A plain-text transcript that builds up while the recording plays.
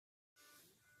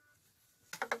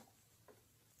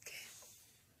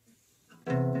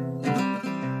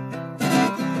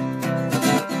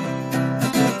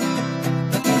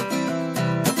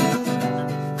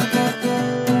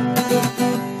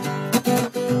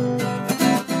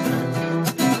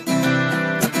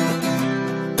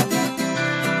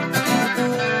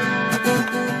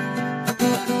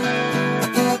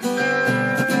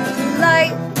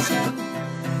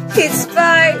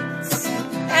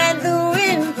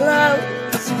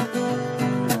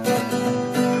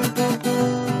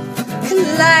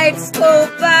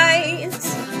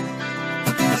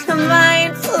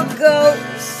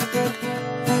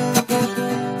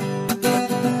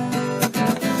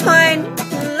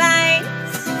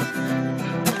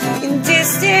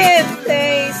distant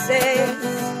places.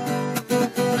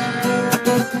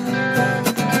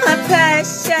 I pass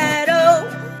shadow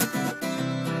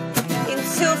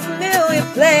into familiar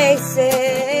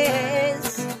places.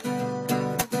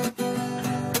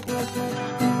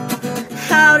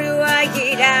 How do I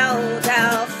get out?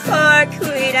 How far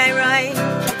could I run?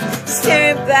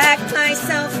 Staring back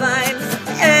myself, I'm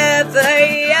ever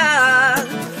young.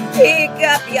 Pick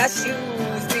up your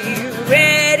shoes, be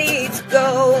ready to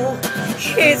go.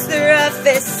 It's the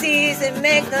roughest season,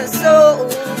 make the soul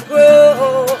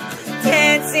grow.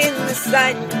 Dance in the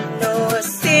sun or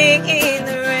sing in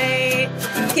the rain.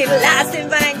 Keep lost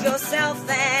and find yourself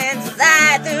and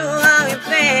fly through all your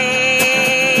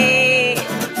pain.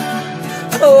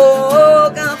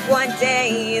 Oh, come one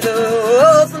day the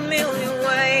old familiar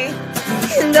way,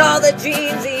 and all the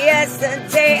dreams of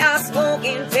yesterday are smoke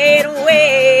and fade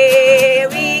away.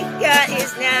 We got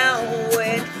is now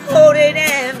and hold it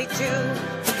and be true.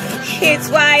 It's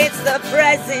why it's the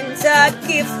present, a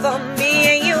gift for me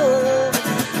and you.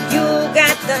 You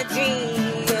got the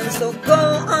dream, so go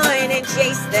on and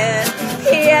chase them.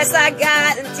 Yes, I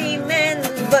got a demon,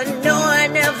 but no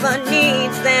one ever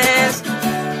needs them.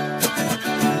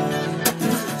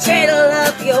 Cradle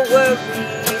up your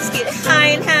worries, get high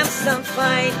and have some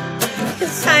fun.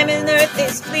 Cause time on earth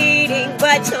is fleeting,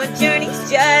 but your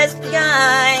journey's just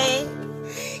begun.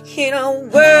 In a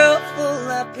world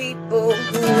full of people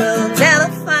who will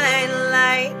never find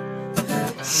light,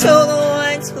 show the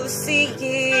ones who seek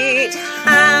it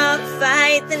how to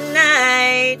fight the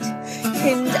night.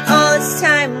 And all this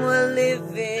time will